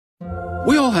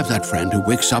We all have that friend who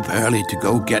wakes up early to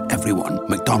go get everyone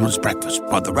McDonald's breakfast,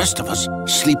 while the rest of us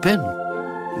sleep in.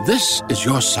 This is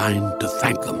your sign to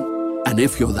thank them. And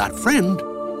if you're that friend,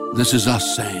 this is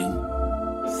us saying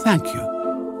thank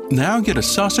you. Now get a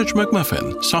sausage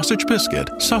McMuffin, sausage biscuit,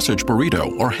 sausage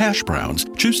burrito, or hash browns.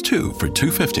 Choose 2 for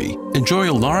 $2.50. Enjoy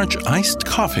a large iced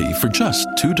coffee for just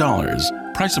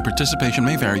 $2. Price and participation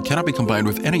may vary. Cannot be combined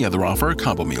with any other offer or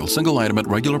combo meal. Single item at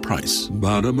regular price.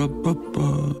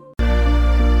 Ba-da-ba-ba-ba.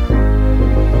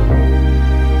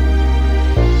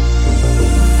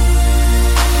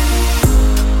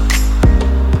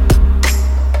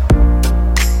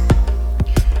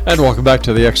 And welcome back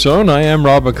to the X Zone. I am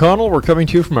Rob McConnell. We're coming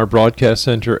to you from our broadcast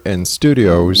center and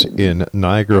studios in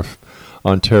Niagara,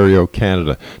 Ontario,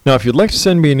 Canada. Now, if you'd like to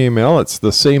send me an email, it's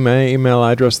the same email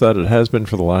address that it has been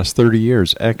for the last 30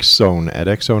 years,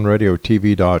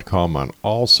 xzone@xzoneradiotv.com, on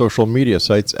all social media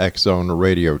sites, Xzone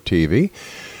Radio TV.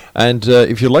 And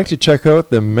if you'd like to check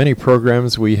out the many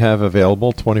programs we have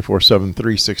available 24/7,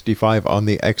 365 on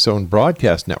the Xzone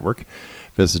Broadcast Network,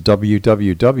 visit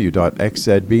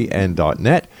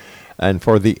www.xzbn.net. And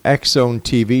for the Xzone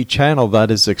TV channel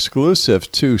that is exclusive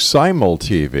to Simul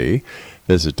TV,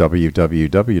 visit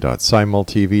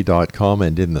www.simultv.com,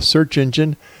 and in the search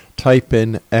engine, type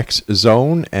in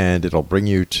Xzone, and it'll bring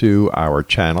you to our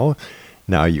channel.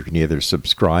 Now you can either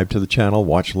subscribe to the channel,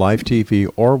 watch live TV,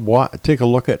 or take a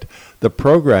look at the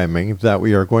programming that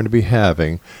we are going to be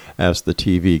having as the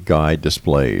TV guide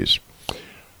displays.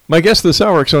 My guest this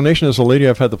hour, X Zone Nation, is a lady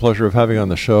I've had the pleasure of having on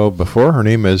the show before. Her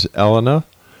name is ELLENA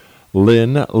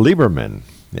Lynn Lieberman,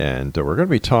 and we're going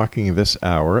to be talking this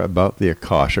hour about the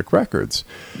Akashic Records.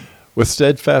 With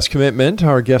steadfast commitment,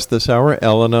 our guest this hour,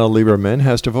 ELLENA Lieberman,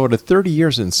 has devoted 30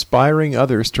 years inspiring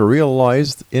others to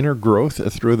realize inner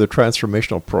growth through the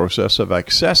transformational process of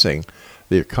accessing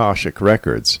the Akashic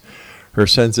Records. Her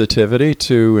sensitivity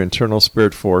to internal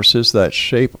spirit forces that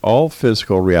shape all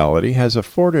physical reality has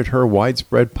afforded her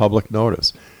widespread public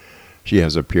notice. She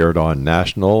has appeared on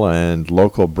national and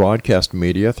local broadcast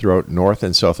media throughout North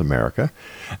and South America,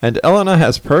 and ELLENA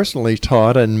has personally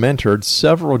taught and mentored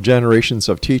several generations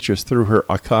of teachers through her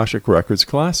Akashic Records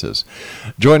classes.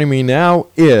 Joining me now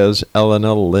is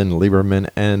ELLENA Lynn Lieberman,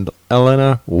 and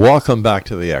ELLENA, welcome back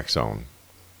to the X Zone.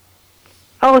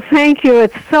 Oh, thank you.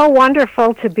 It's so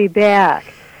wonderful to be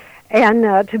back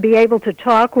and to be able to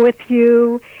talk with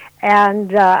you.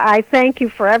 And I thank you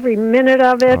for every minute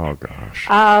of it. Oh, gosh.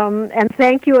 And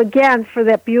thank you again for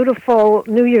that beautiful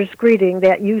New Year's greeting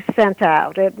that you sent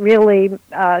out. It really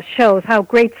shows how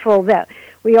grateful that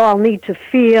we all need to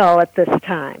feel at this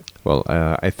time. Well,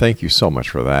 I thank you so much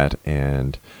for that.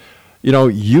 And, you know,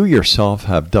 you yourself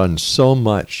have done so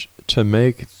much to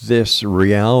make this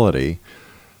reality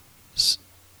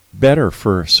better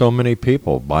for so many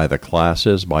people, by the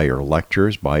classes, by your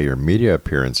lectures, by your media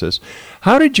appearances.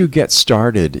 How did you get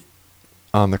started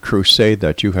on the crusade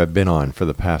that you have been on for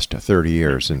the past 30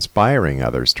 years, inspiring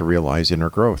others to realize inner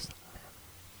growth?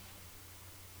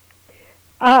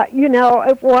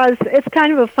 It's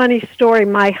kind of a funny story.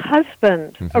 My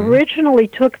husband originally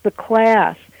took the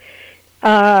class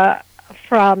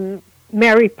from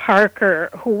Mary Parker,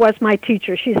 who was my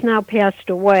teacher. She's now passed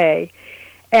away.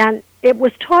 And it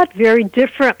was taught very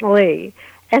differently.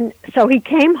 And so he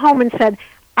came home and said,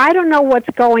 I don't know what's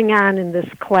going on in this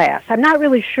class. I'm not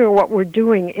really sure what we're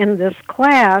doing in this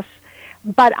class,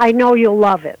 but I know you'll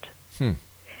love it.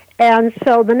 And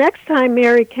so the next time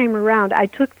Mary came around, I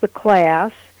took the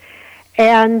class,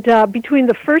 and between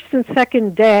the first and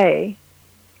second day,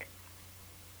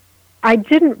 I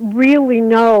didn't really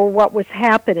know what was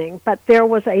happening, but there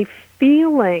was a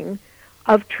feeling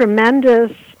of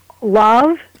tremendous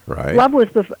love. Right. Love was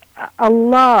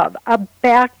a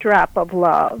backdrop of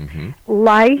love,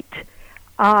 light,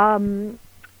 a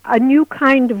new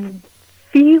kind of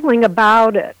feeling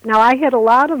about it. Now, I had a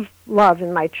lot of love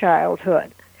in my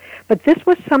childhood, but this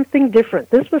was something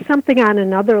different. This was something on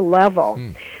another level.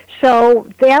 So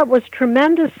that was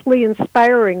tremendously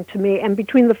inspiring to me. And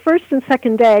between the first and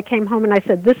second day, I came home and I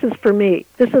said, this is for me.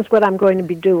 This is what I'm going to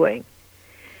be doing.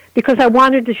 Because I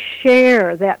wanted to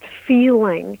share that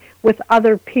feeling with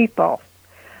other people.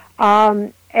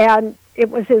 And it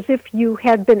was as if you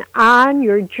had been on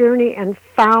your journey and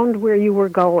found where you were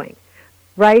going,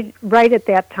 right at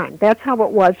that time. That's how it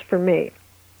was for me.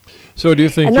 So do you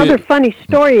think... Another funny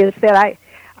story is that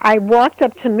I walked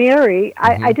up to Mary.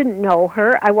 I didn't know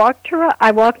her. I walked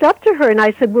up to her and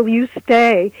I said, will you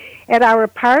stay at our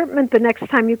apartment the next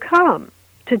time you come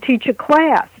to teach a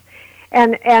class?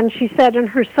 And she said in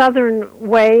her southern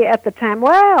way at the time,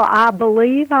 well, I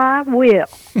believe I will.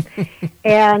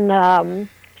 And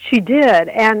She did,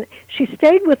 and she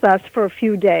stayed with us for a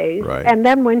few days, Right. and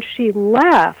then when she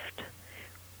left,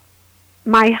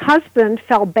 my husband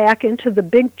fell back into the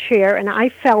big chair, and I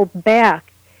fell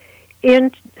back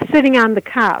in sitting on the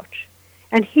couch.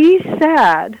 And he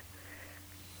said,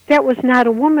 that was not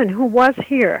a woman who was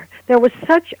here. There was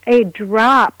such a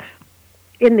drop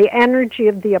in the energy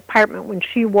of the apartment when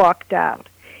she walked out.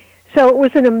 So it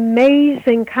was an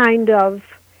amazing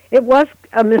it was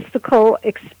a mystical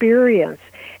experience.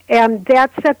 And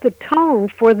that set the tone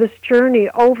for this journey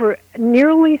over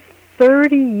nearly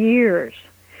 30 years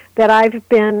that I've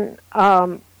been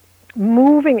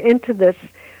moving into this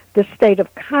state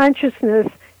of consciousness,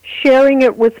 sharing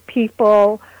it with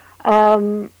people,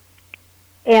 and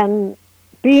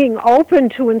being open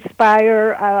to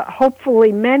inspire,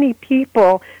 hopefully, many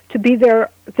people to be their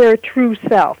true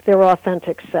self, their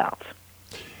authentic self.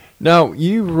 Now,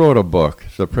 you wrote a book,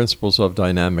 The Principles of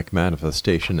Dynamic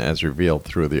Manifestation as Revealed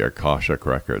Through the Akashic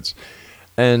Records.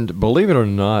 And believe it or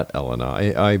not,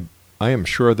 ELLENA, I am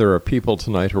sure there are people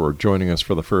tonight who are joining us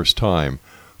for the first time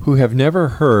who have never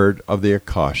heard of the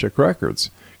Akashic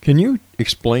Records. Can you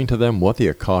explain to them what the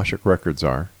Akashic Records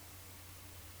are?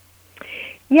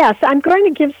 Yes, I'm going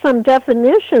to give some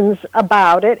definitions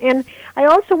about it, and I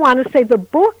also want to say the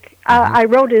book I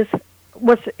wrote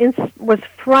was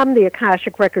from the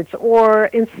Akashic Records or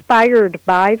inspired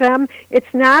by them.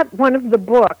 It's not one of the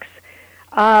books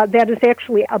that is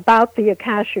actually about the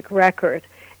Akashic Record,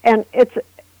 and it's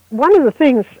one of the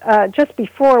things. Just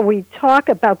before we talk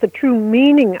about the true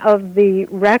meaning of the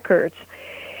records,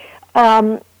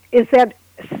 is that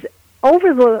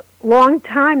over the long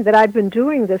time that I've been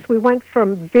doing this, we went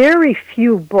from very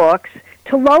few books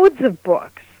to loads of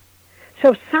books.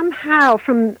 So somehow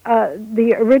from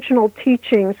the original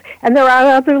teachings, and there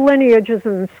are other lineages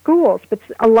in schools, but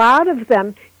a lot of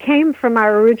them came from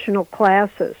our original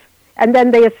classes. And then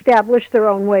they established their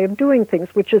own way of doing things,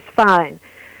 which is fine.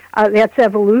 That's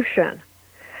evolution.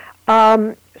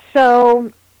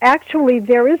 So actually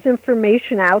there is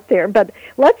information out there, but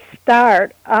let's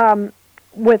start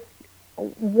with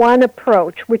one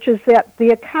approach, which is that the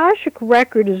Akashic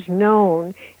Record is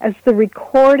known as the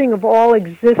recording of all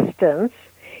existence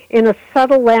in a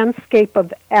subtle landscape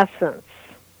of essence.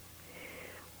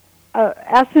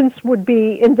 Essence would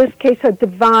be, in this case, a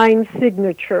divine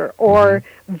signature or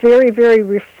very, very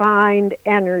refined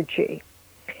energy.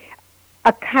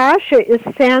 Akasha is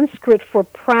Sanskrit for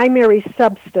primary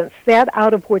substance, that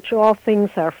out of which all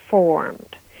things are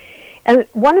formed. And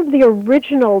one of the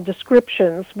original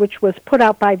descriptions, which was put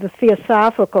out by the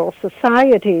Theosophical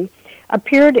Society,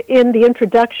 appeared in the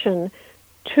introduction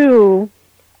to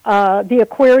the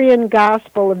Aquarian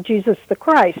Gospel of Jesus the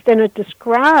Christ, and it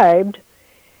described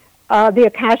the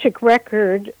Akashic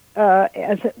Record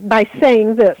by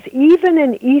saying this: even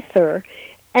in ether,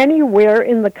 anywhere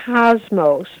in the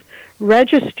cosmos,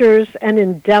 registers an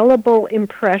indelible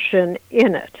impression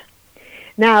in it.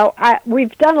 Now,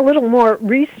 we've done a little more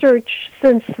research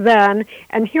since then,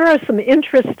 and here are some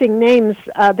interesting names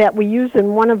that we use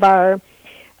in one of our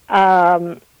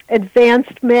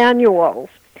advanced manuals.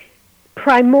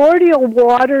 Primordial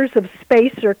waters of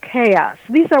space or chaos.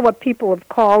 These are what people have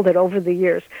called it over the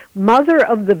years. Mother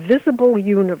of the visible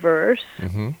universe,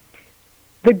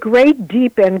 the great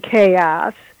deep and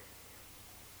chaos,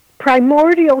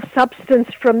 primordial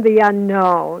substance from the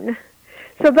unknown.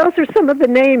 So those are some of the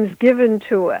names given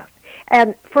to it.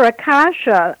 And for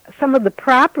Akasha, some of the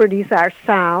properties are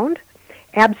sound,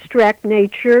 abstract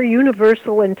nature,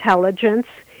 universal intelligence,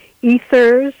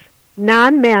 ethers,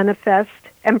 non-manifest,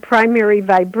 and primary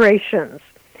vibrations.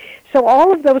 So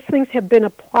all of those things have been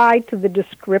applied to the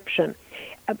description.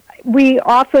 We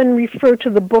often refer to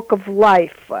the Book of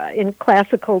Life in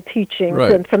classical teachings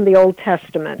and from the Old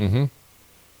Testament.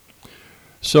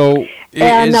 So,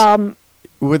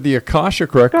 would the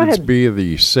Akashic Records be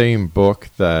the same book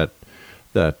that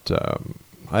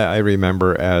I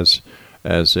remember as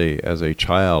a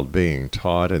child being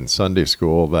taught in Sunday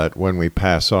school that when we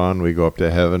pass on, we go up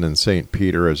to heaven, and St.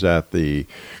 Peter is at the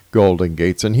Golden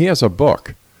Gates, and he has a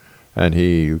book, and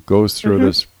he goes through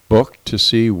this book to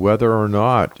see whether or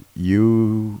not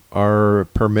you are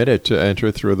permitted to enter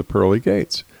through the pearly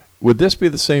gates. Would this be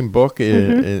the same book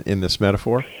in this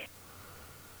metaphor?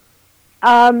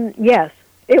 Yes.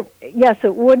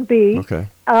 It would be. Okay.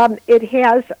 It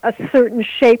has a certain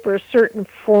shape or a certain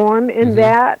form in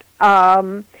that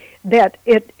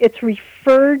it's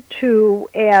referred to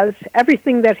as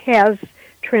everything that has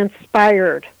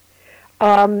transpired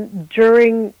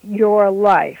during your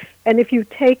life. And if you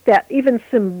take that even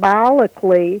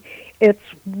symbolically, it's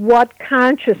what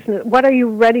consciousness, what are you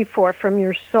ready for from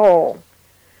your soul?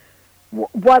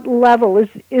 what level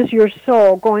is your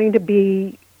soul going to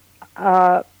be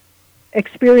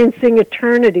experiencing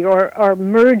eternity or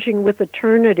merging with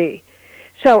eternity.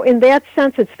 So in that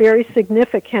sense, it's very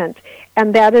significant,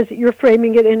 and that is, you're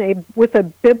framing it with a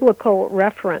biblical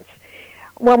reference.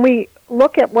 When we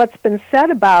look at what's been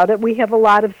said about it, we have a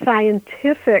lot of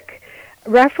scientific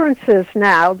references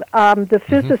now. The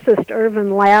physicist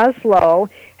Erwin Laszlo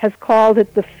has called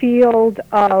it the field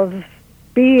of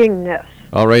beingness.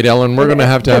 All right, Ellen, we're going to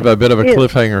have a bit of a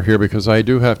cliffhanger here because I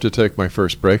do have to take my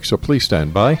first break, so please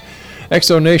stand by.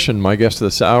 Exonation, my guest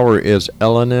this hour is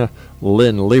ELLENA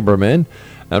Lynn Lieberman,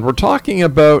 and we're talking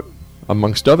about,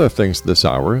 amongst other things this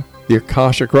hour, the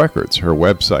Akashic Records, her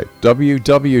website,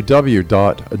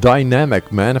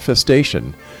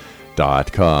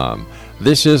 www.dynamicmanifestation.com.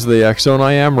 This is the X Zone.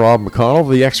 I am Rob McConnell.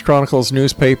 The X Chronicles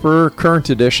newspaper, current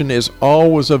edition, is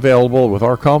always available with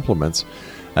our compliments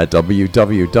at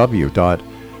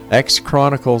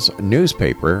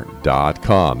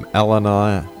www.xchroniclesnewspaper.com.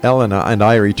 ELLENA and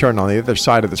I return on the other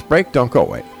side of this break. Don't go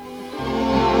away.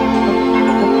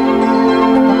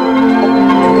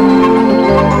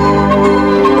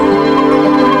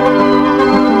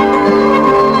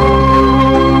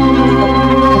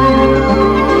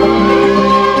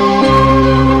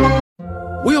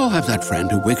 We all have that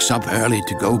friend who wakes up early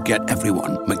to go get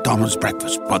everyone McDonald's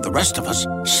breakfast, while the rest of us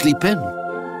sleep in.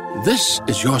 This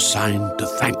is your sign to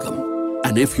thank them.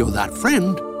 And if you're that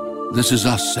friend, this is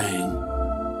us saying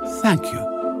thank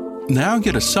you. Now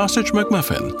get a sausage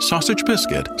McMuffin, sausage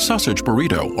biscuit, sausage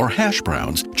burrito, or hash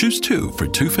browns. Choose 2 for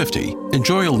 $2.50.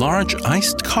 Enjoy a large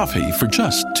iced coffee for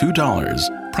just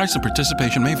 $2. Price and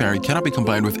participation may vary. Cannot be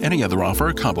combined with any other offer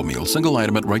or combo meal. Single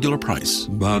item at regular price.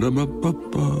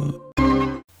 Ba-da-ba-ba-ba.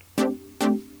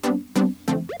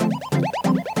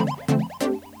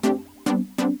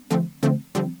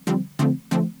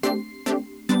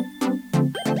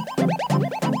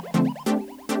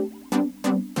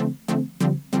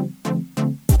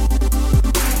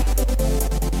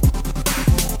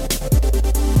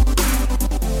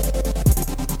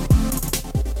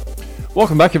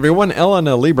 Welcome back, everyone.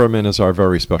 ELLENA Lieberman is our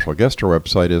very special guest. Her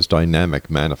website is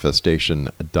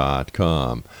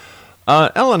dynamicmanifestation.com.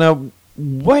 ELLENA,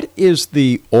 what is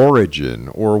the origin,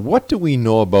 or what do we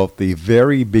know about the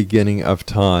very beginning of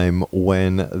time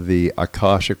when the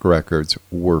Akashic Records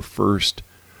were first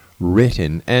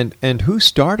written, and who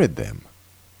started them?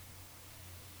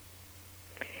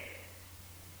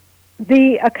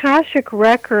 The Akashic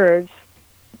Records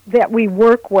that we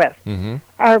work with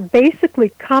are basically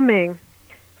coming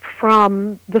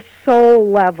from the soul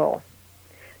level.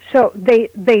 So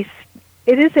it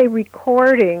is a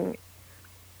recording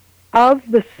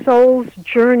of the soul's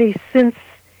journey since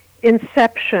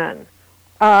inception.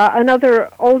 Another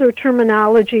older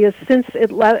terminology is since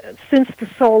the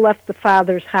soul left the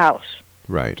Father's house.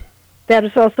 Right. That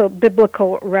is also a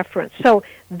biblical reference. So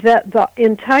the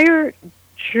entire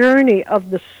journey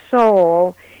of the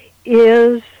soul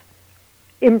is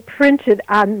imprinted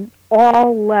on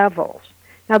all levels.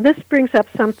 Now, this brings up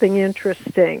something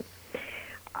interesting.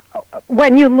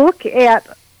 When you look at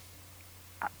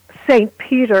St.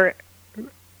 Peter,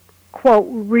 quote,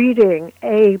 reading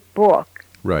a book,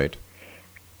 right,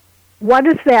 what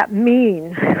does that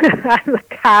mean on the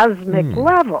cosmic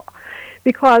level?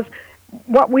 Because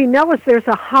what we know is there's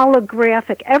a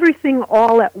holographic, everything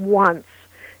all at once,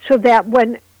 so that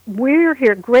when we're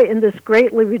here in this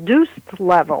greatly reduced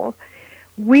level,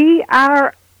 we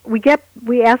ask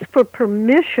for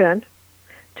permission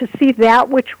to see that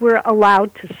which we're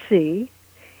allowed to see,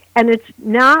 and it's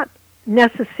not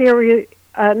necessarily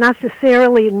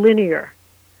linear.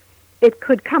 It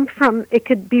could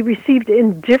be received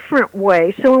in different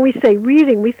ways. So when we say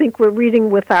reading, we think we're reading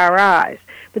with our eyes.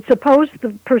 But suppose the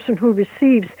person who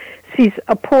receives sees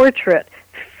a portrait,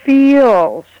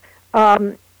 feels,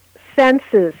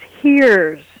 senses,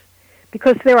 hears,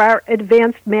 because there are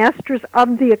advanced masters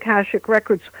of the Akashic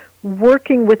Records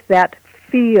working with that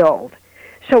field.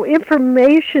 So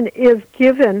information is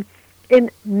given in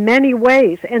many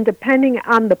ways, and depending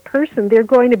on the person, they're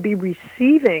going to be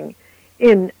receiving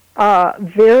in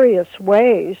various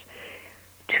ways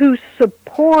to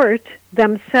support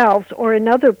themselves or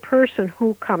another person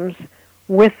who comes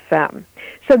with them.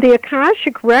 So the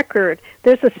Akashic Record,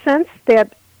 there's a sense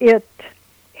that it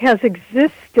has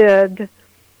existed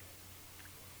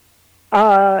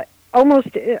almost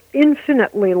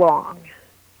infinitely long.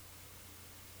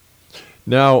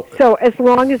 Now, so as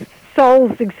long as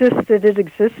souls existed, it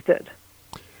existed.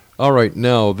 All right.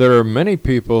 Now, there are many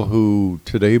people who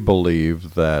today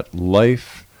believe that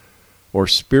life or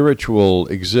spiritual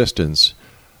existence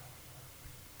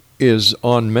is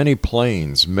on many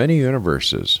planes, many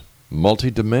universes,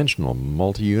 multidimensional,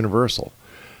 multi-universal.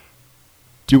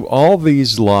 Do all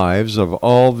these lives of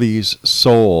all these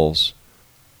souls,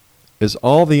 is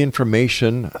all the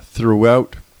information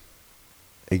throughout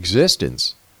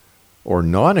existence or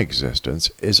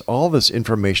non-existence, is all this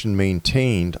information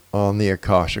maintained on the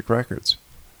Akashic Records?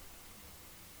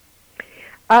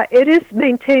 It is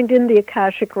maintained in the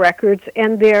Akashic Records,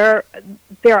 and there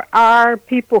are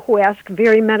people who ask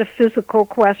very metaphysical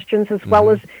questions as well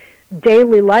as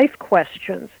daily life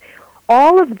questions.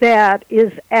 All of that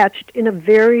is etched in a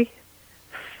very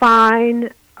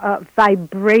fine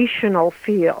vibrational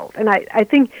field. And I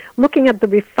think looking at the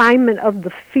refinement of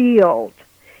the field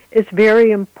is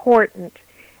very important.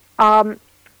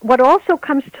 What also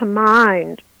comes to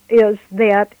mind is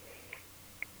that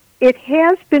it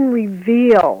has been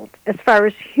revealed, as far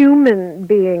as human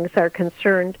beings are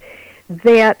concerned,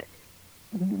 that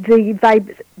the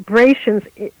vibrations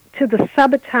to the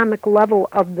subatomic level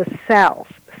of the cells,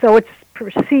 so it's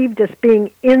perceived as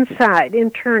being inside,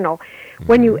 internal.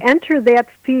 When you enter that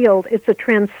field, it's a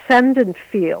transcendent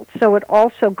field, so it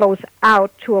also goes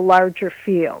out to a larger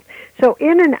field. So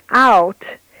in and out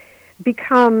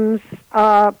becomes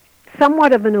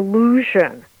somewhat of an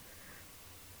illusion.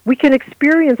 We can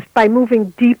experience by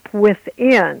moving deep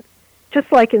within,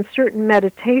 just like in certain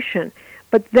meditation,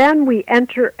 but then we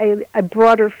enter a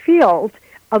broader field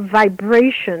of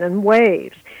vibration and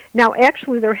waves. Now,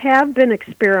 actually, there have been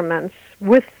experiments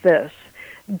with this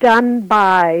done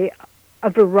by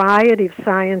a variety of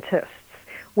scientists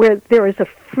where there is a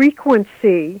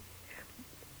frequency.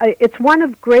 It's one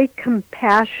of great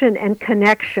compassion and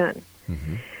connection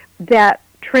that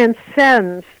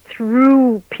transcends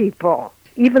through people,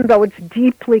 even though it's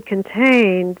deeply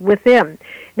contained within.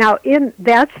 Now,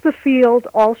 that's the field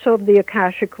also of the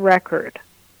Akashic Record.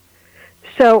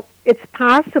 So it's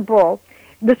possible.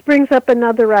 This brings up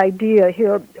another idea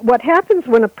here. What happens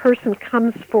when a person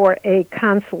comes for a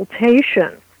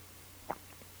consultation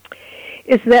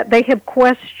is that they have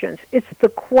questions. It's the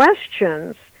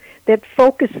questions that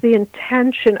focus the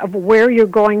intention of where you're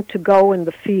going to go in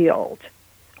the field.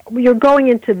 You're going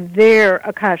into their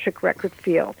Akashic Record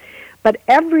field. But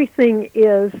everything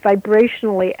is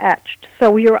vibrationally etched.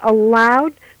 So you're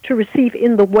allowed to receive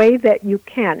in the way that you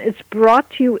can. It's brought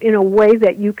to you in a way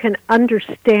that you can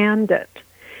understand it.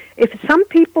 If some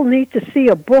people need to see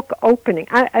a book opening,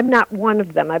 I'm not one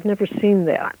of them. I've never seen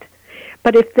that.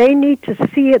 But if they need to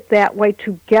see it that way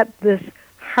to get this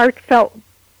heartfelt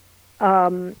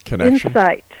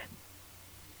insight,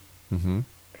 then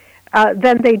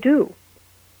they do.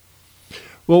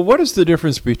 Well, what is the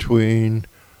difference between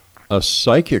a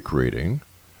psychic reading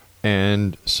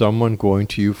and someone going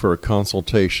to you for a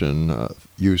consultation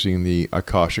using the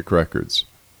Akashic Records?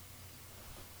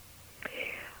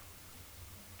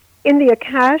 In the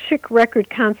Akashic Record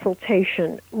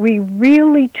consultation, we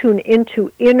really tune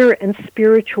into inner and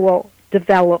spiritual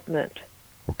development.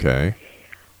 Okay.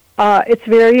 It's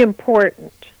very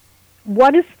important.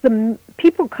 What is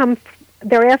people come,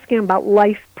 they're asking about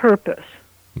life purpose.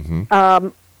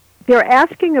 They're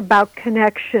asking about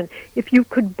connection. If you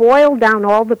could boil down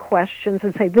all the questions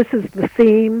and say, this is the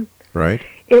theme, right,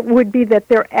 it would be that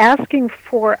they're asking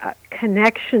for a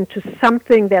connection to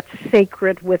something that's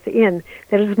sacred within,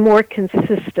 that is more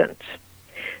consistent.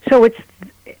 So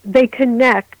they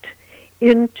connect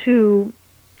into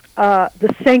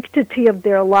the sanctity of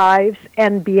their lives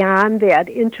and beyond that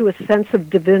into a sense of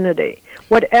divinity.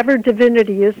 Whatever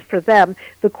divinity is for them,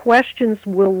 the questions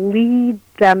will lead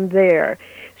them there.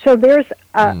 So there's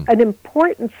an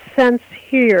important sense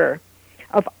here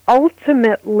of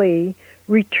ultimately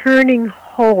returning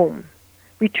home,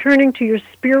 returning to your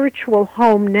spiritual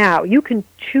home now. You can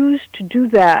choose to do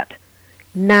that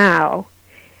now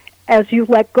as you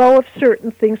let go of certain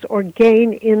things or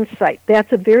gain insight.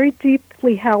 That's a very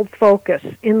deeply held focus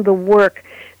in the work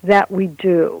that we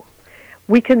do.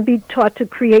 We can be taught to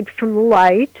create from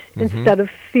light instead of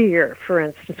fear, for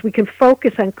instance. We can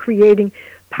focus on creating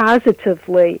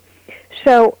positively.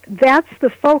 So that's the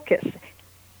focus.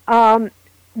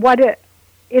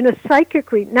 In a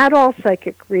psychic reading, not all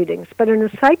psychic readings, but in a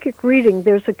psychic reading,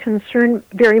 there's a concern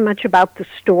very much about the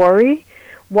story,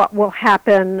 what will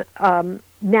happen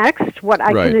next, what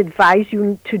I can advise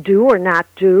you to do or not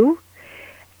do.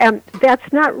 And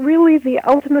that's not really the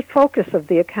ultimate focus of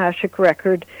the Akashic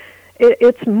Record.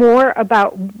 It's more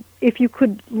about if you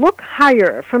could look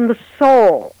higher from the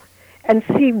soul and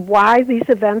see why these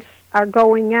events are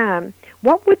going on,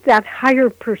 what would that higher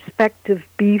perspective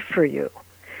be for you?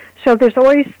 So there's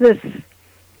always this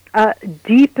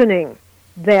deepening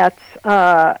that's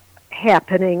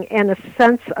happening and a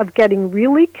sense of getting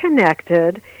really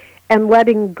connected and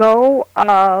letting go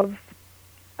of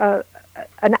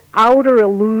an outer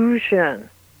illusion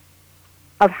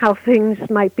of how things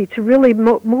might be, to really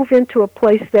move into a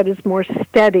place that is more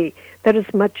steady, that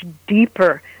is much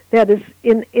deeper, that is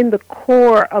in the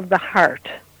core of the heart.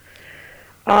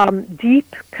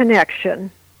 Deep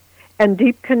connection, and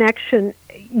deep connection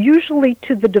usually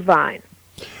to the divine,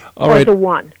 or the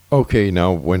one. Okay,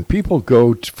 now when people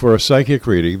go for a psychic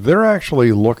reading, they're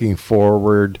actually looking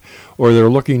forward, or they're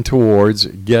looking towards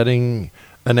getting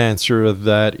an answer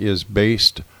that is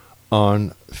based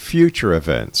on future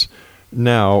events.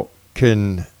 Now,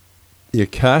 can the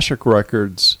Akashic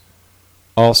Records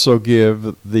also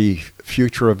give the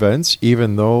future events,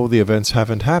 even though the events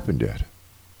haven't happened yet?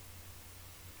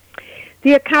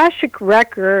 The Akashic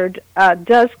Record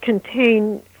does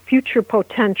contain future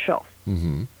potential.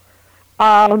 Mm-hmm.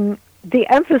 The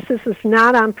emphasis is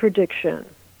not on prediction.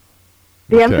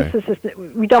 The emphasis is that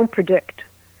we don't predict.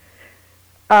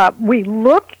 We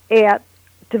look at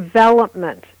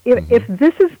development. If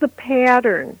this is the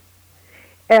pattern,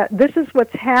 this is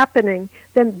what's happening,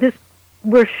 then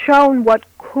we're shown what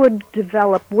could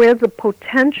develop, where the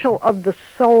potential of the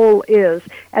soul is,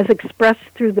 as expressed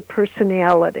through the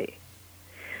personality.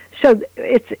 So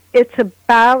it's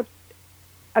about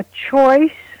a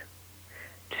choice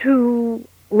to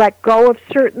let go of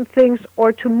certain things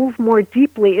or to move more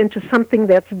deeply into something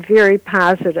that's very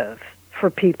positive for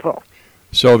people.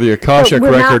 So the Akashic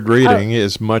Record reading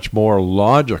is much more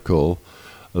logical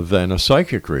than a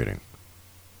psychic reading.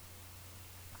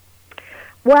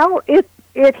 Well, it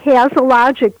has a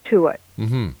logic to it.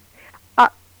 Mm-hmm.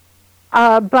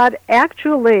 But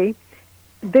actually,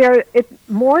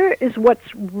 more is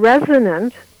what's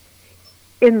resonant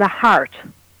in the heart.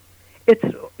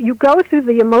 You go through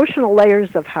the emotional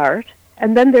layers of heart,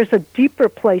 and then there's a deeper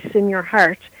place in your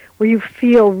heart where you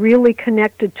feel really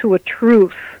connected to a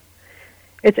truth.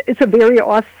 It's a very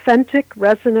authentic,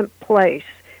 resonant place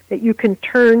that you can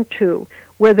turn to,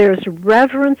 where there's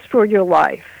reverence for your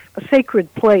life, a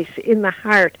sacred place in the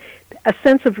heart, a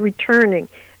sense of returning.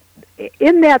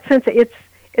 In that sense,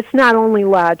 it's not only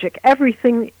logic.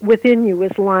 Everything within you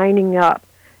is lining up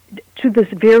to this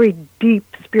very deep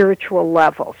spiritual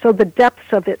level. So the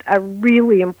depths of it are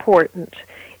really important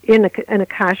in an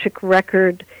Akashic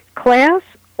Record class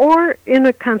or in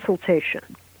a consultation.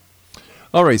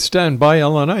 All right, stand by,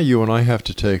 Elena. You and I have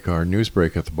to take our news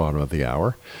break at the bottom of the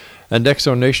hour. And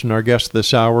Exo Nation, our guest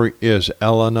this hour is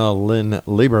ELLENA Lynn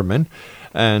Lieberman,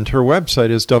 and her website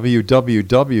is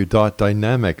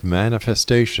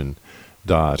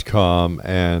www.dynamicmanifestation.com.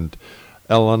 And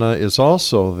ELLENA is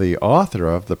also the author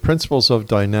of The Principles of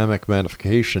Dynamic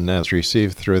Magnification as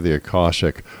Received Through the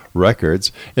Akashic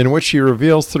Records, in which she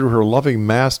reveals through her loving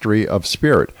mastery of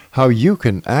spirit how you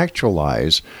can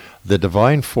actualize the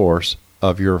divine force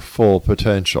of your full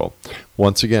potential.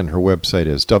 Once again, her website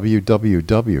is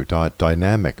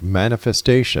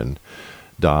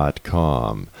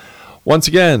www.dynamicmanifestation.com. Once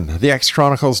again, the X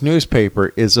Chronicles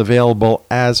newspaper is available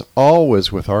as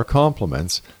always with our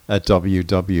compliments at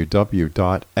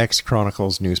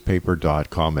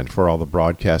www.xchroniclesnewspaper.com. And for all the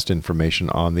broadcast information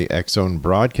on the X Zone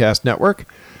Broadcast Network,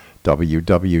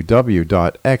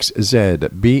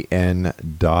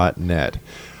 www.xzbn.net.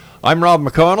 I'm Rob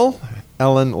McConnell,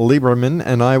 Ellen Lieberman,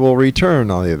 and I will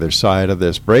return on the other side of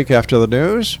this break after the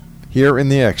news here in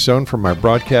the X Zone from our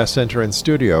broadcast center and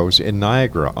studios in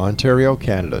Niagara, Ontario,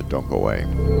 Canada. Don't go away.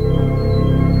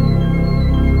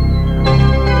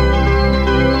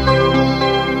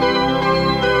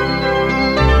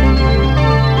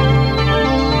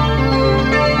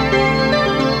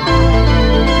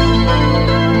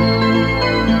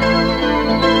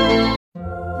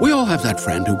 We all have that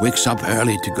friend who wakes up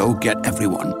early to go get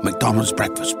everyone McDonald's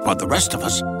breakfast, while the rest of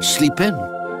us sleep in.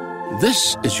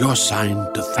 This is your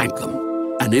sign to thank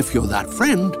them. And if you're that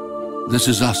friend, this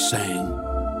is us saying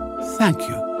thank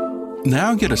you.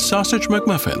 Now get a sausage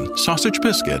McMuffin, sausage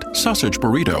biscuit, sausage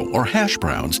burrito, or hash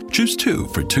browns. Choose 2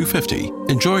 for $2.50.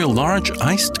 Enjoy a large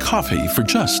iced coffee for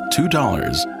just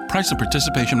 $2. Price and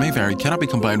participation may vary. Cannot be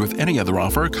combined with any other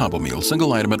offer or combo meal.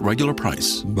 Single item at regular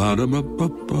price.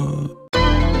 Ba-da-ba-ba-ba.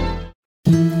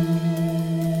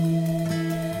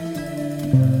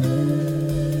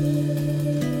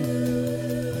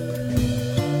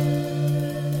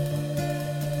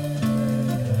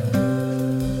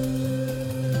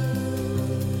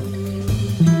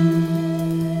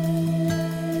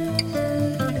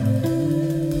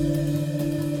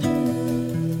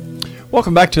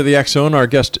 Welcome back to the X Zone. Our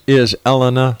guest is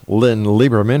ELLENA Lynn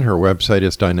Lieberman. Her website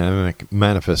is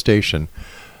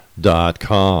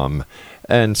dynamicmanifestation.com.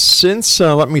 And since,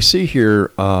 let me see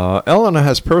here, ELLENA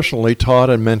has personally taught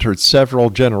and mentored several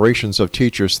generations of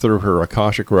teachers through her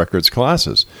Akashic Records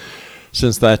classes.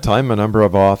 Since that time, a number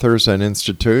of authors and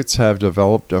institutes have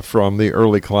developed from the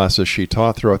early classes she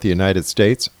taught throughout the United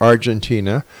States,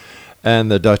 Argentina, and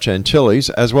the Dutch Antilles,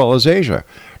 as well as Asia.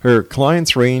 Her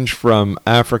clients range from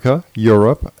Africa,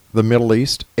 Europe, the Middle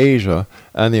East, Asia,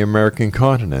 and the American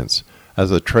continents.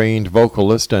 As a trained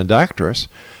vocalist and actress,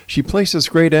 she places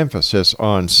great emphasis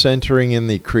on centering in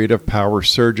the creative power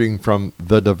surging from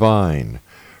the divine.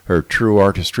 Her true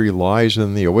artistry lies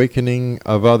in the awakening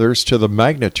of others to the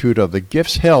magnitude of the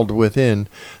gifts held within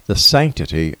the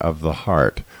sanctity of the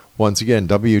heart. Once again,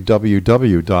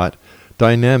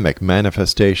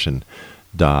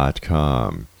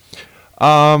 www.dynamicmanifestation.com.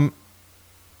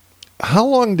 How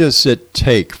long does it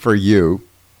take for you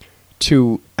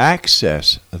to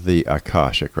access the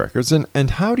Akashic Records, and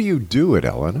how do you do it,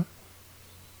 ELLENA?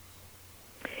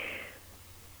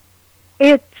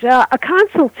 It's a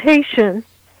consultation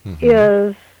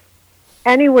is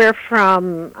anywhere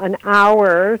from an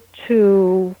hour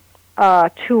to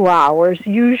 2 hours.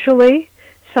 Usually,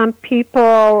 some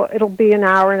people, it'll be an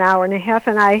hour and a half,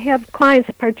 and I have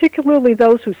clients, particularly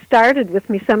those who started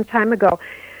with me some time ago,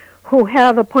 who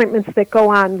have appointments that go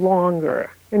on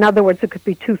longer. In other words, it could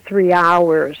be 2-3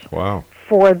 hours. Wow.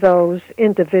 For those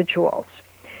individuals.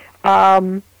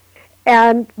 And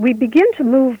we begin to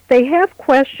move. They have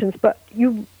questions, but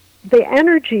the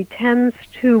energy tends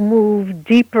to move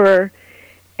deeper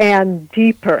and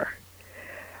deeper.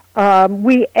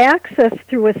 We access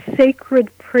through a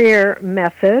sacred prayer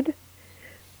method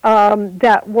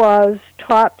that was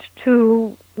taught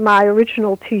to my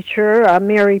original teacher,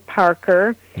 Mary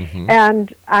Parker,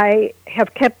 and I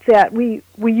have kept that. We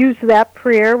use that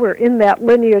prayer. We're in that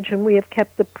lineage, and we have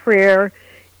kept the prayer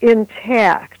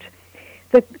intact.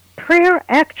 The prayer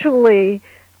actually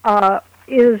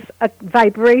is a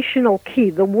vibrational key.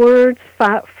 The words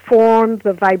form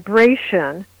the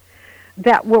vibration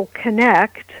that will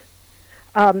connect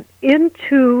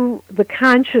into the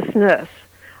consciousness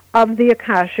of the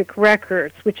Akashic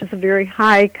Records, which is a very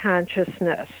high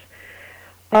consciousness.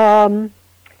 And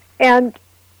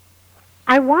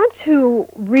I want to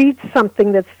read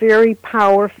something that's very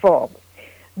powerful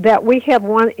that we have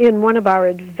in one of our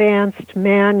advanced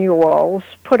manuals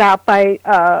put out by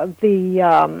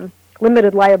the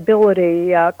Limited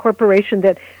Liability Corporation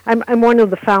that I'm one of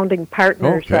the founding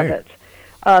partners of it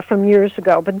from years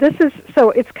ago. But this is, so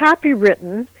it's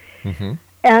copywritten,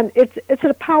 and it's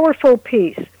a powerful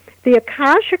piece. The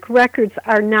Akashic Records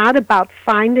are not about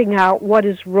finding out what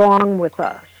is wrong with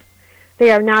us.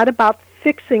 They are not about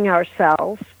fixing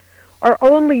ourselves, or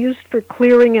only used for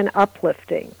clearing and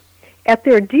uplifting. At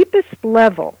their deepest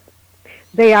level,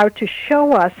 they are to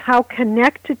show us how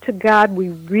connected to God we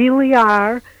really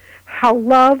are, how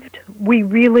loved we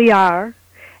really are,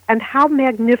 and how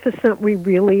magnificent we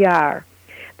really are.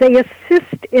 They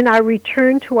assist in our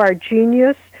return to our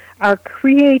genius, our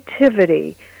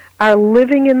creativity, our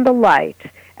living in the light,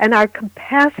 and our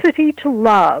capacity to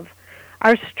love,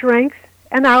 our strength,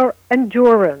 and our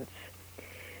endurance.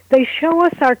 They show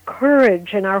us our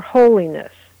courage and our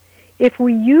holiness. If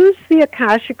we use the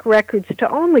Akashic Records to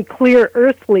only clear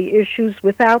earthly issues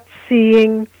without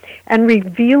seeing and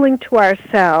revealing to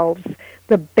ourselves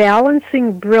the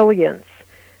balancing brilliance,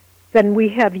 then we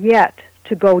have yet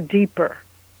to go deeper.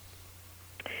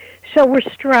 So we're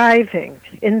striving,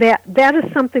 and that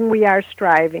is something we are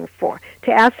striving for,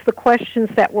 to ask the questions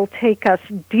that will take us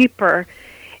deeper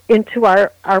into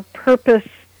our purpose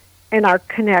and our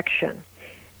connection.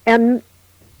 And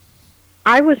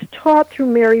I was taught through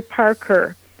Mary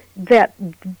Parker that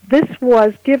this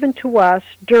was given to us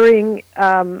during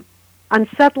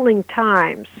unsettling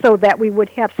times so that we would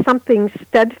have something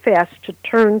steadfast to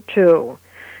turn to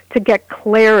get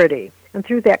clarity. And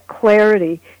through that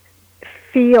clarity,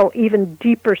 feel even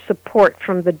deeper support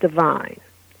from the divine.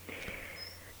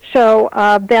 So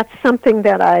that's something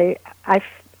that I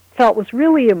felt was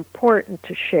really important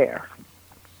to share.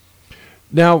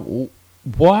 Now,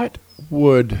 what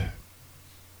would,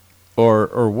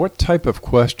 or what type of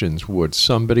questions would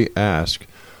somebody ask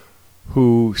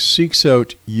who seeks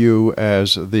out you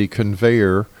as the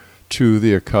conveyor to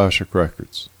the Akashic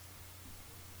Records?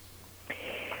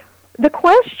 The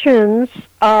questions,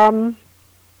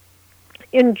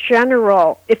 in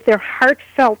general, if they're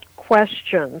heartfelt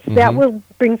questions, that will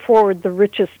bring forward the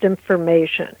richest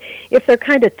information. If they're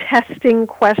kind of testing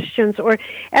questions, or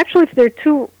actually if they're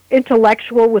too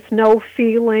intellectual with no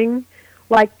feeling,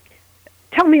 like,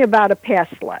 tell me about a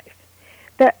past life,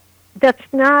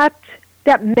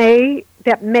 that may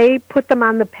that may put them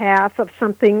on the path of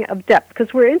something of depth,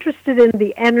 because we're interested in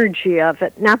the energy of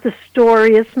it, not the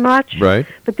story as much, right,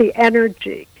 but the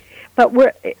energy. But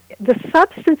the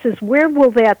substance is, where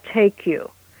will that take you?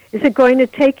 Is it going to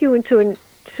take you into an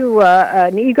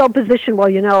ego position?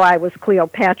 Well, I was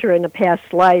Cleopatra in a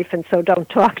past life, and so don't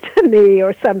talk to me,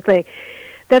 or something.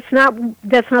 That's not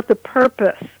the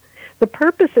purpose. The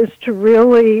purpose is to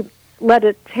really let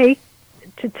it take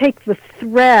the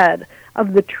thread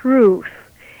of the truth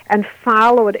and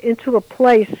follow it into a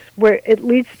place where it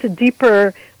leads to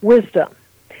deeper wisdom.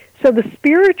 So the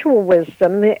spiritual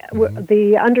wisdom,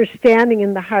 the understanding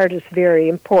in the heart is very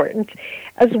important,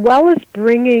 as well as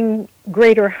bringing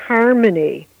greater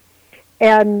harmony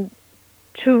and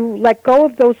to let go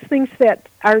of those things that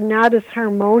are not as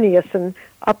harmonious and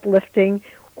uplifting,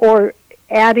 or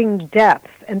adding depth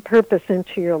and purpose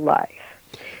into your life.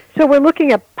 So we're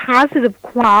looking at positive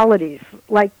qualities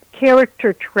like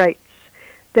character traits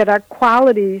that are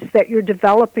qualities that you're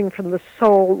developing from the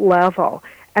soul level,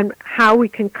 and how we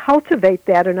can cultivate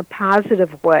that in a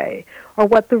positive way, or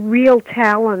what the real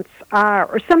talents are,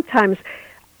 or sometimes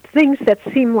things that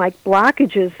seem like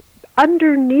blockages,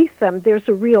 underneath them there's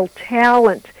a real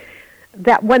talent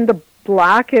that when the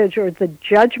blockage or the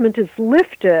judgment is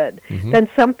lifted, then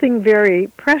something very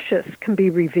precious can be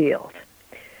revealed.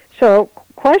 So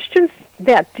questions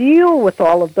that deal with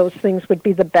all of those things would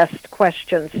be the best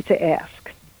questions to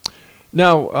ask.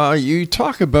 Now, you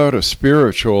talk about a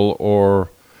spiritual or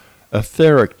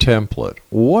etheric template.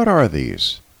 What are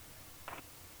these?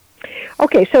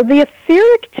 Okay, so the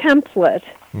etheric template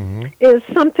is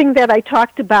something that I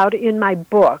talked about in my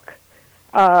book,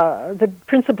 The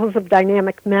Principles of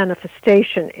Dynamic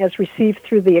Manifestation as Received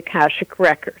Through the Akashic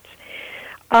Records.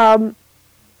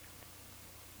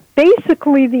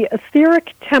 Basically, the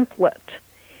etheric template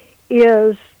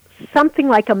is something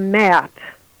like a map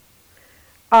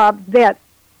that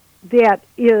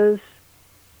is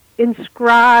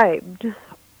inscribed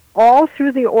all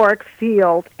through the auric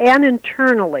field and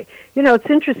internally. It's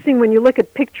interesting when you look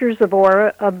at pictures of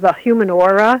the human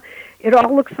aura, it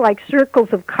all looks like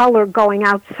circles of color going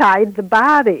outside the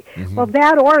body. Well,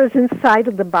 that aura is inside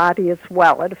of the body as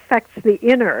well. It affects the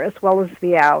inner as well as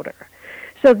the outer.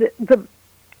 So the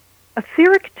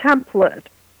etheric template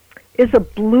is a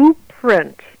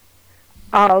blueprint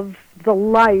of the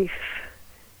life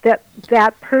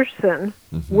that person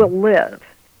will live.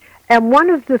 And one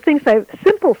of the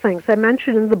simple things I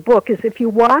mentioned in the book is, if you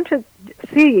want to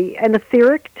see an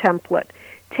etheric template,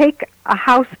 take a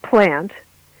house plant,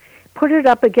 put it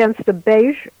up against a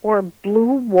beige or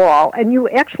blue wall, and you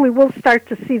actually will start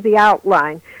to see the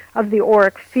outline of the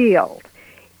auric field.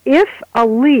 If a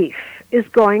leaf is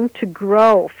going to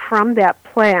grow from that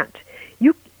plant,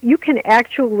 you can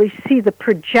actually see the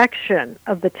projection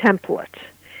of the template.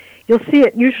 You'll see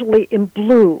it usually in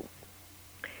blue.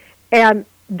 And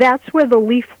that's where the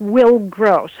leaf will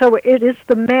grow. So it is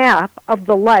the map of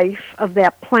the life of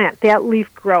that plant, that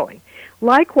leaf growing.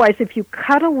 Likewise, if you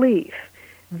cut a leaf,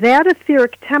 that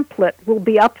etheric template will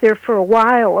be up there for a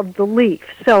while of the leaf.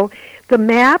 So the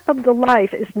map of the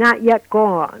life is not yet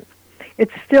gone.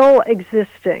 It's still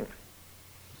existing.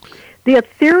 The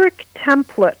etheric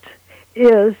template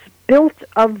is built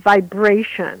of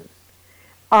vibration.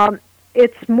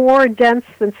 It's more dense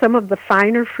than some of the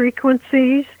finer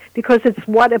frequencies, because it's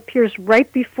what appears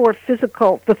right before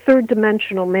physical, the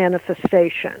third-dimensional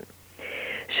manifestation.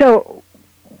 So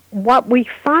what we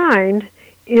find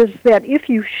is that if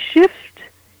you shift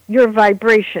your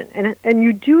vibration, and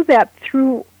you do that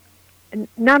through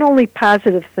not only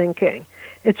positive thinking,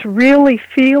 it's really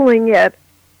feeling it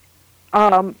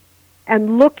and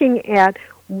looking at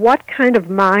what kind of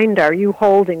mind are you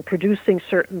holding, producing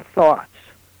certain thoughts.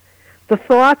 The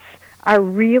thoughts are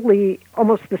really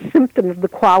almost the symptom of the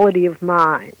quality of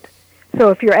mind. So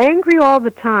if you're angry all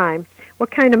the time,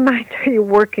 what kind of mind are you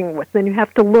working with? Then you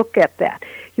have to look at that.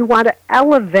 You want to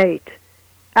elevate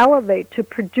to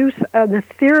produce an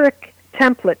etheric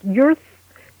template.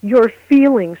 Your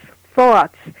feelings,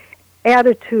 thoughts,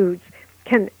 attitudes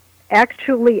can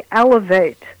actually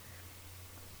elevate.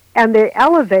 And they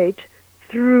elevate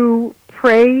through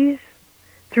praise,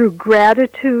 through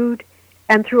gratitude,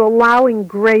 and through allowing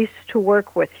grace to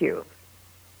work with you.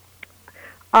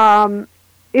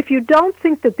 If you don't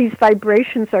think that these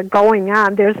vibrations are going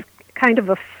on, there's kind of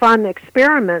a fun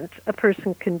experiment a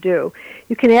person can do.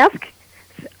 You can ask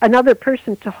another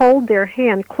person to hold their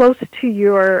hand close to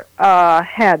your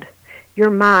head, your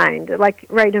mind, like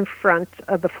right in front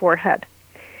of the forehead.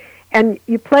 And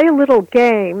you play a little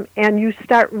game, and you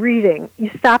start reading. You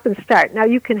stop and start. Now,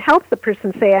 you can help the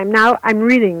person say, I'm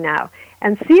reading now.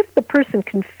 and see if the person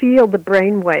can feel the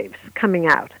brain waves coming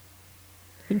out.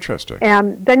 Interesting.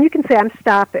 And then you can say, I'm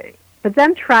stopping. But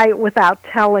then try it without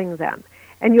telling them.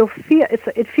 And you'll feel,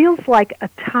 it feels like a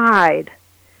tide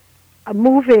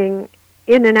moving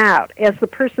in and out as the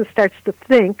person starts to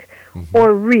think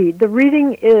or read. The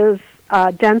reading is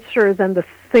denser than the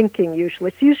thinking usually.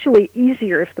 It's usually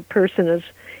easier if the person is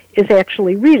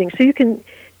actually reading. So you can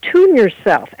tune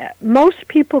yourself. Most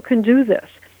people can do this.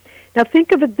 Now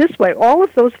think of it this way. All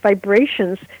of those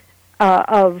vibrations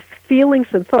of feelings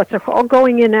and thoughts are all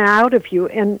going in and out of you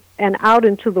and out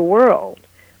into the world.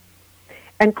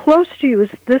 And close to you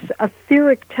is this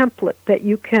etheric template that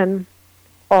you can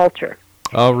alter.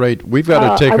 All right. We've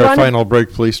got to take our final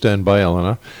break. Please stand by,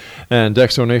 ELLENA. And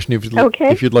Exonation,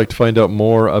 if you'd like to find out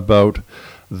more about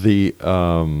the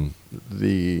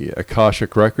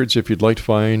Akashic Records, if you'd like to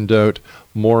find out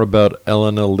more about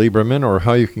ELLENA Lieberman, or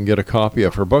how you can get a copy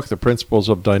of her book, The Principles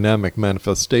of Dynamic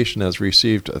Manifestation as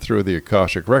Received Through the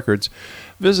Akashic Records,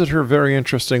 visit her very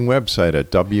interesting website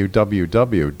at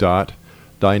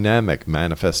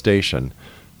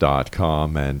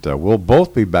www.dynamicmanifestation.com. And we'll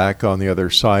both be back on the other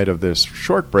side of this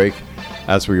short break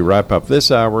as we wrap up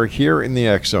this hour here in the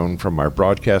X Zone from our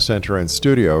broadcast center and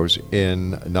studios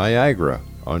in Niagara,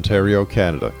 Ontario,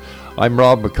 Canada. I'm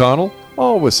Rob McConnell.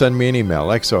 Always send me an email,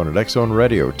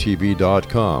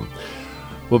 xzone@xzoneradiotv.com.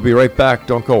 We'll be right back.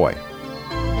 Don't go away.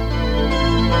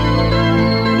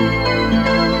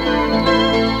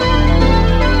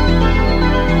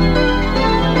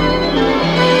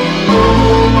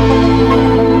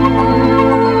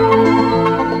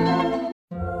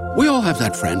 We all have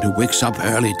that friend who wakes up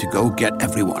early to go get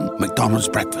everyone McDonald's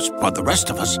breakfast, while the rest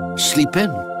of us sleep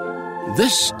in.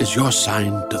 This is your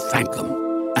sign to thank them.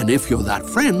 And if you're that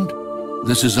friend,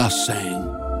 this is us saying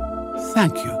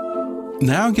thank you.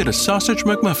 Now get a sausage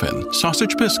McMuffin,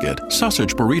 sausage biscuit,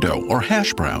 sausage burrito, or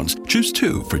hash browns. Choose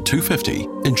 2 for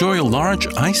 $2.50. Enjoy a large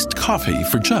iced coffee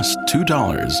for just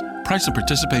 $2. Price and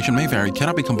participation may vary.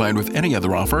 Cannot be combined with any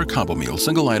other offer or combo meal.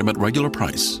 Single item at regular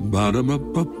price.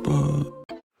 Ba-da-ba-ba-ba.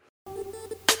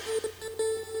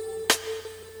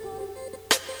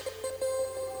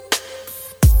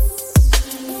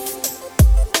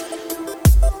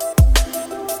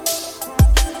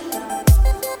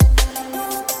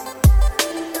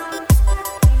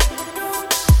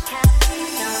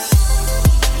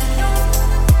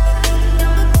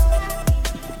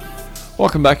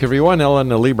 Welcome back, everyone.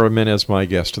 ELLENA Lieberman is my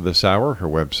guest this hour. Her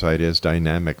website is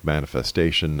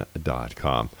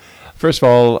dynamicmanifestation.com. First of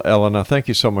all, ELLENA, thank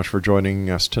you so much for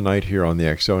joining us tonight here on the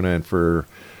X Zone and for,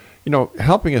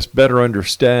 helping us better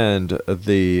understand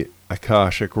the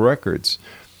Akashic Records.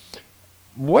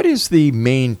 What is the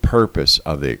main purpose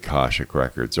of the Akashic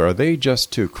Records? Are they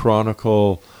just to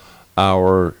chronicle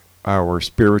our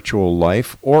spiritual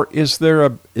life, or is there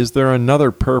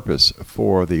another purpose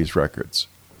for these records?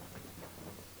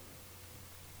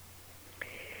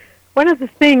 One of the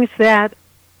things that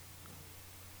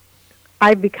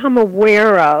I've become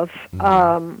aware of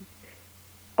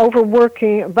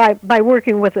overworking by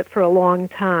working with it for a long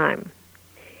time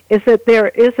is that there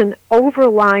is an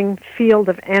overlying field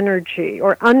of energy,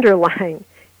 or underlying,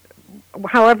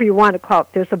 however you want to call it.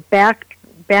 There's a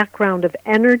background of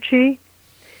energy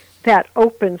that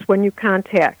opens when you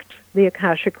contact the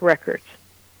Akashic Records.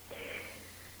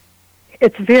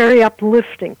 It's very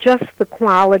uplifting, just the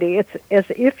quality. It's as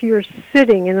if you're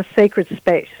sitting in a sacred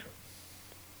space.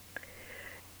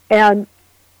 And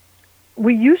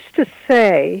we used to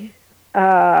say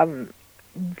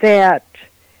that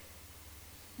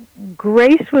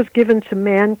grace was given to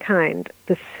mankind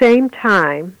the same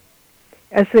time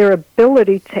as their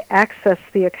ability to access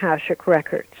the Akashic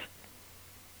Records.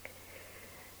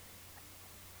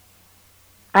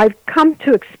 I've come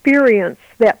to experience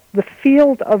that the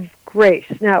field of grace,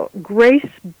 now grace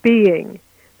being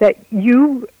that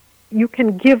you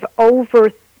can give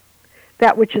over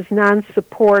that which is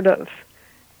non-supportive,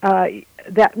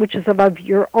 that which is of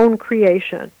your own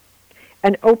creation,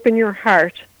 and open your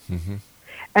heart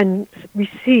and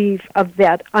receive of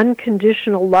that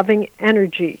unconditional loving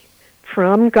energy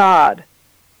from God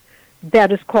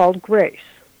that is called grace.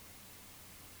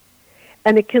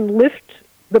 And it can lift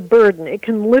the burden, it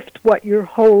can lift what you're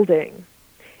holding,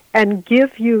 and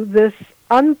give you this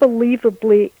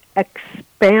unbelievably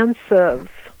expansive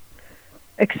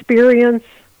experience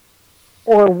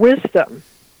or wisdom.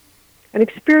 An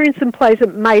experience implies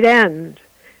it might end.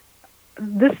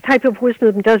 This type of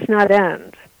wisdom does not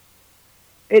end.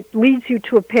 It leads you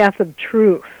to a path of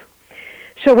truth.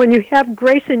 So when you have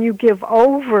grace and you give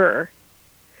over,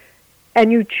 and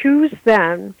you choose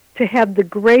then to have the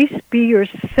grace be your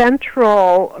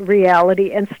central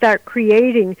reality and start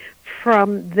creating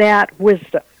from that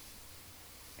wisdom.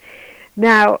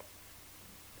 Now,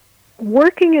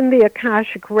 working in the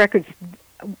Akashic Records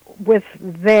with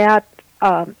that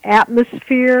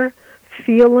atmosphere,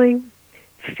 feeling,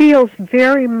 feels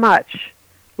very much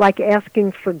like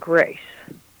asking for grace.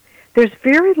 There's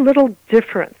very little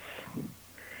difference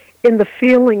in the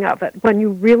feeling of it when you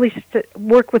really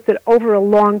work with it over a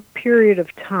long period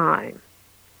of time.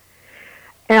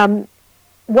 And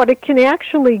what it can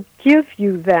actually give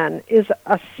you then is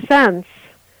a sense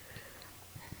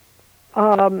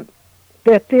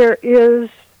that there is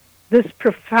this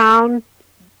profound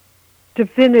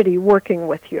divinity working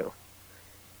with you.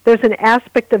 There's an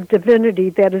aspect of divinity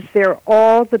that is there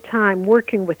all the time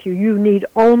working with you. You need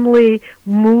only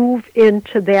move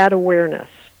into that awareness.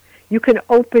 You can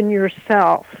open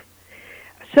yourself.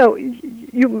 So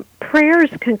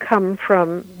prayers can come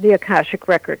from the Akashic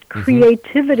Record.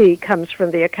 Creativity comes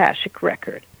from the Akashic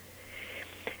Record.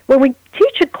 When we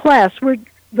teach a class,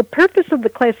 the purpose of the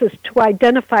class is to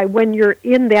identify when you're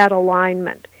in that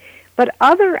alignment. But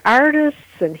other artists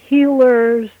and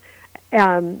healers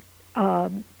and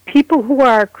people who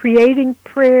are creating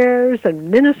prayers and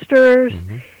ministers,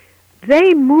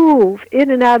 they move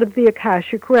in and out of the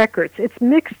Akashic Records. It's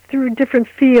mixed through different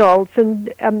fields and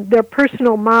their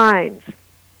personal minds.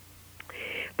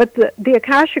 But the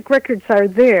Akashic Records are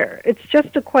there. It's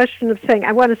just a question of saying,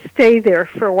 I want to stay there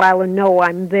for a while and know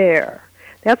I'm there.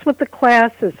 That's what the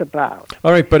class is about.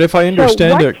 All right, but if I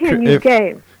understand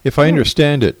it, if I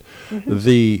understand it,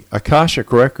 the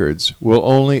Akashic Records will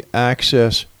only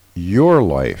access your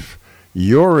life,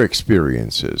 your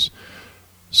experiences.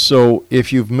 So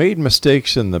if you've made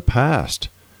mistakes in the past,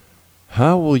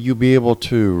 how will you be able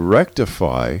to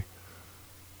rectify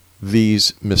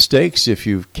these mistakes if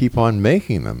you keep on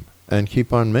making them and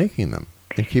keep on making them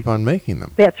and keep on making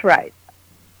them? That's right.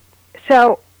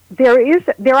 So there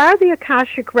are the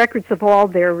Akashic Records of all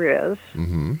there is,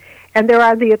 and there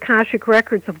are the Akashic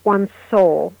Records of one's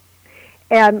soul.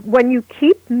 And when you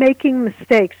keep making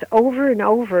mistakes over and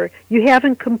over, you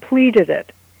haven't completed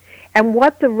it. And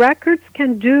what the records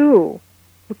can do,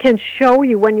 can show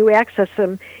you when you access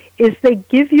them, is they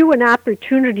give you an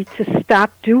opportunity to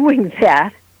stop doing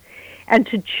that and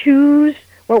to choose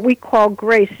what we call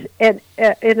grace, and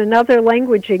in another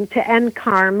languaging, to end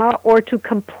karma or to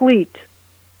complete.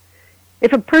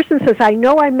 If a person says, I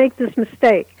know I make this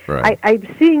mistake, right. I'm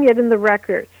seeing it in the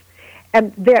records,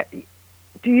 and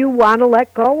do you want to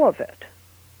let go of it?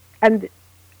 And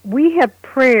we have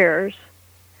prayers.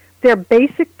 They're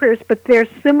basic prayers, but they're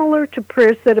similar to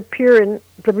prayers that appear in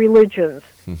the religions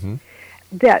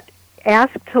that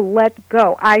ask to let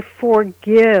go. I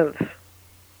forgive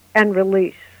and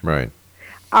release. Right.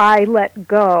 I let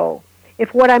go.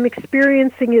 If what I'm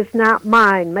experiencing is not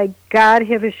mine, may God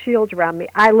have a shield around me.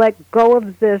 I let go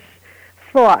of this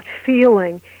thought,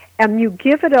 feeling, and you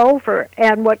give it over.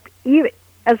 And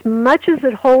as much as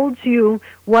it holds you,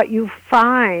 what you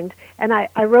find, and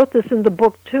I wrote this in the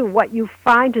book too, what you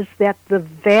find is that the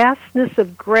vastness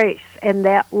of grace and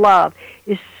that love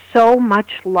is so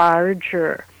much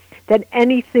larger than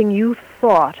anything you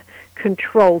thought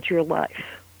controlled your life.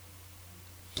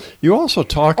 You also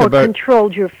talk or about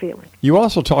controlled your feeling. You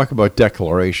also talk about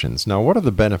declarations. Now, what are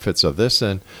the benefits of this,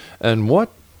 and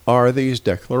what are these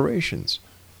declarations?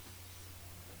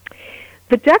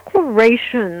 The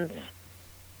declarations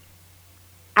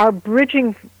are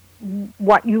bridging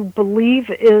what you believe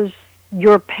is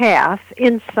your path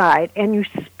inside, and you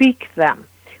speak them.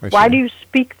 Why do you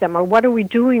speak them, or what are we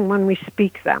doing when we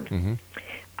speak them?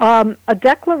 A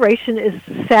declaration is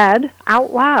said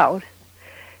out loud,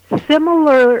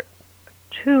 similar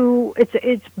to,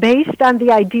 it's based on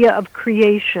the idea of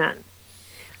creation.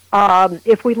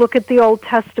 If we look at the Old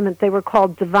Testament, they were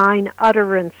called divine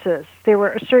utterances. There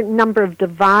were a certain number of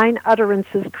divine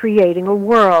utterances creating a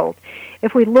world.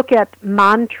 If we look at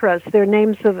mantras, they're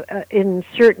names of, in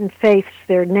certain faiths,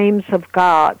 they're names of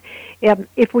God.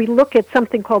 If we look at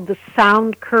something called the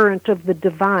sound current of the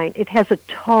divine, it has a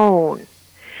tone.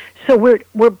 So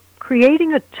we're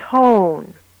creating a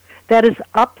tone that is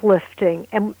uplifting,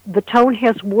 and the tone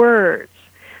has words.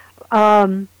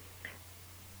 And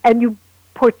you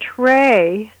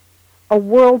portray a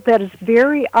world that is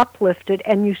very uplifted,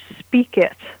 and you speak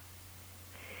it.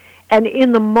 And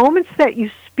in the moments that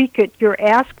you speak it, you're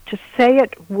asked to say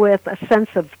it with a sense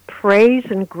of praise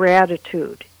and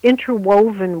gratitude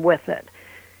interwoven with it.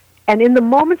 And in the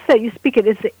moments that you speak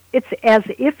it, it's as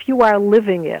if you are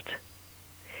living it.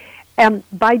 And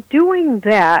by doing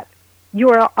that, you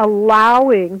are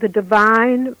allowing the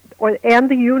divine and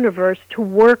the universe to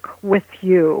work with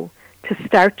you to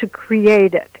start to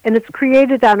create it. And it's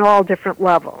created on all different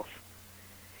levels,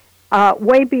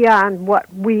 way beyond what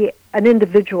an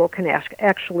individual can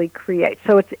actually create.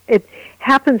 So it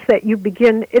happens that you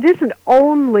begin, it isn't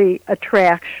only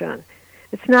attraction.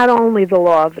 It's not only the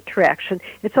law of attraction.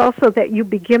 It's also that you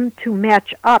begin to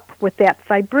match up with that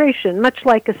vibration, much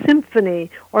like a symphony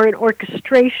or an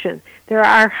orchestration. There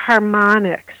are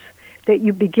harmonics that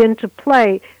you begin to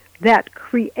play that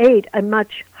create a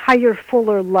much higher,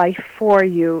 fuller life for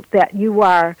you that you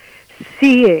are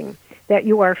seeing, that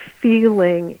you are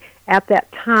feeling at that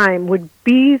time would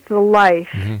be the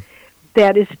life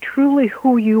that is truly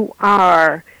who you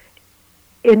are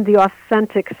in the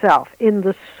authentic self, in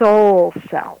the soul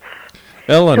self.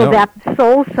 Ellen, so that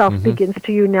soul self begins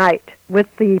to unite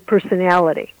with the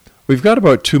personality. We've got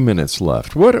about 2 minutes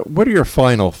left. What are your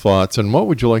final thoughts, and what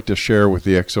would you like to share with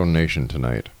the X Zone Nation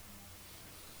tonight?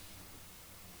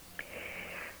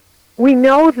 We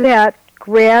know that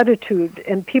gratitude,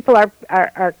 and people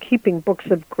are keeping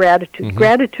books of gratitude.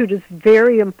 Gratitude is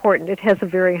very important. It has a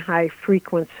very high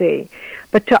frequency.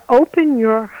 But to open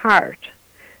your heart,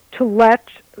 to let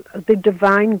the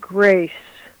divine grace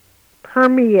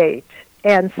permeate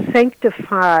and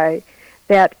sanctify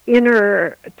that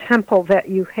inner temple that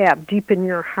you have deep in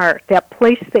your heart, that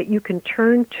place that you can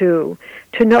turn to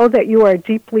know that you are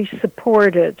deeply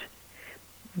supported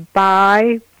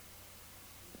by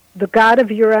the God of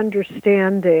your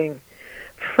understanding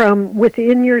from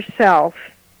within yourself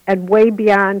and way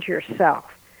beyond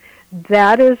yourself.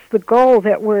 That is the goal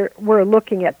that we're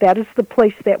looking at. That is the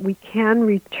place that we can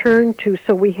return to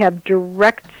so we have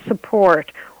direct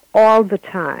support all the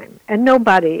time. And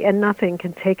nobody and nothing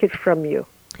can take it from you.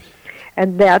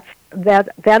 And that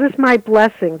is my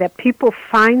blessing, that people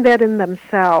find that in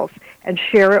themselves and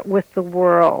share it with the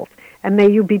world. And may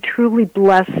you be truly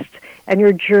blessed and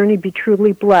your journey be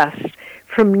truly blessed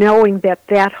from knowing that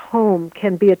that home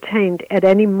can be attained at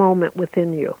any moment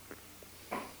within you.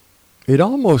 It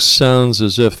almost sounds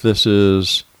as if this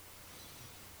is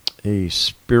a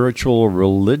spiritual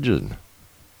religion.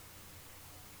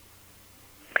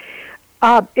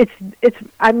 I'm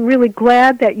really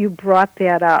glad that you brought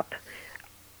that up.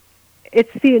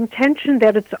 It's the intention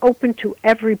that it's open to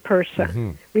every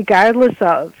person, regardless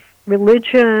of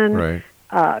religion,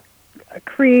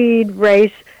 creed,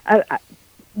 race.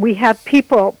 We have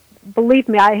people, believe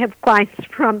me, I have clients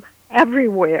from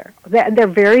everywhere. They're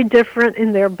very different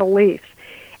in their beliefs.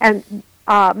 And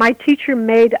my teacher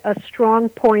made a strong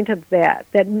point of that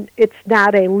it's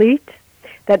not elite,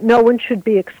 that no one should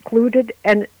be excluded,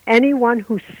 and anyone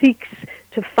who seeks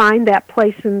to find that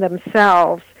place in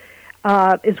themselves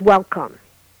is welcome.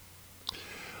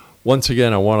 Once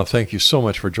again, I want to thank you so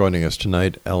much for joining us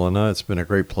tonight, ELLENA. It's been a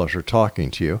great pleasure talking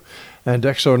to you. And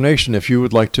X Zone Nation, if you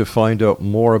would like to find out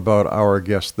more about our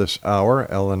guest this hour,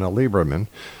 ELLENA Lieberman,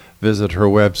 visit her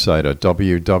website at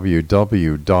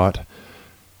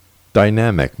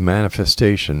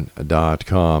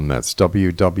www.dynamicmanifestation.com. That's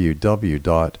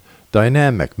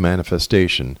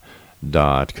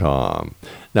www.dynamicmanifestation.com.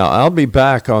 Now, I'll be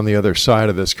back on the other side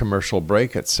of this commercial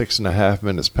break at 6.5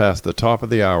 minutes past the top of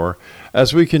the hour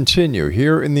as we continue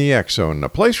here in the X Zone, a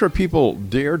place where people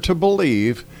dare to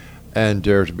believe and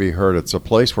dare to be heard. It's a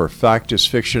place where fact is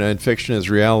fiction and fiction is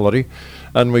reality.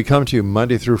 And we come to you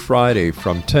Monday through Friday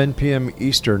from 10 p.m.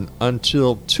 Eastern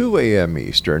until 2 a.m.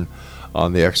 Eastern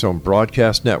on the X Zone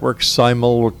Broadcast Network,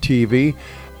 Simul TV,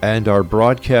 and our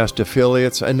broadcast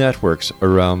affiliates and networks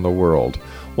around the world.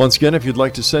 Once again, if you'd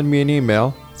like to send me an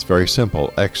email, it's very simple,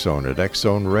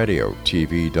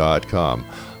 xzone@xzoneradiotv.com.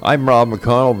 I'm Rob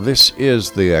McConnell. This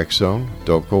is the X Zone.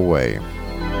 Don't go away.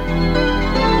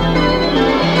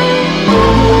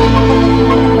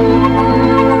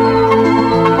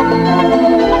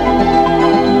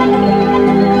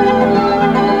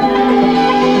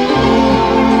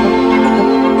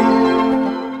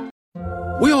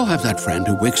 We all have that friend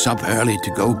who wakes up early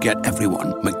to go get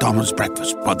everyone McDonald's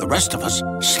breakfast, while the rest of us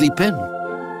sleep in.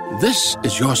 This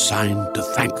is your sign to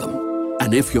thank them.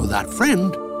 And if you're that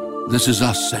friend, this is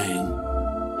us saying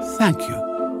thank you.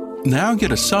 Now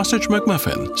get a sausage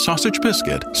McMuffin, sausage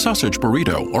biscuit, sausage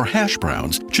burrito, or hash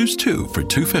browns. Choose 2 for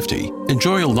 $2.50.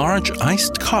 Enjoy a large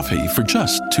iced coffee for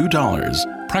just $2.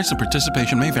 Price and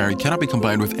participation may vary. Cannot be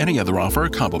combined with any other offer or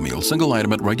combo meal. Single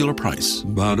item at regular price.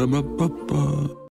 Ba-da-ba-ba-ba.